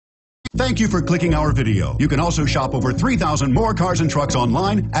Thank you for clicking our video. You can also shop over 3,000 more cars and trucks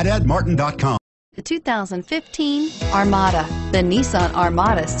online at edmartin.com. The 2015 Armada. The Nissan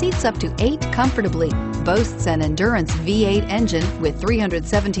Armada seats up to 8 comfortably, boasts an endurance V8 engine with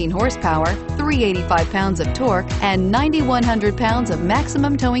 317 horsepower, 385 pounds of torque, and 9,100 pounds of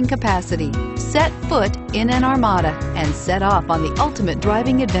maximum towing capacity. Set foot in an Armada and set off on the ultimate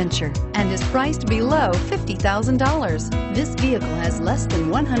driving adventure and is priced below $50,000. This vehicle has less than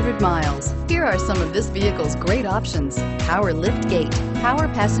 100 miles. Here are some of this vehicle's great options: power lift gate, power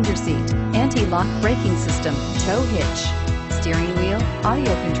passenger seat, anti-lock braking system, tow hitch, steering wheel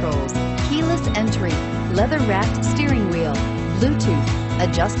audio controls, keyless entry, leather-wrapped steering wheel, Bluetooth,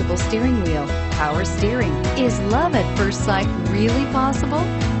 adjustable steering wheel, power steering. Is love at first sight really possible?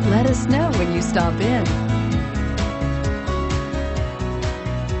 Let us know when you stop in.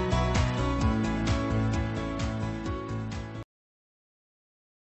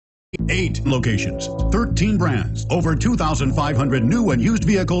 8 locations, 13 brands, over 2,500 new and used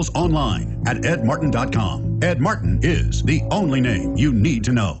vehicles online at edmartin.com. Ed Martin is the only name you need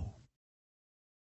to know.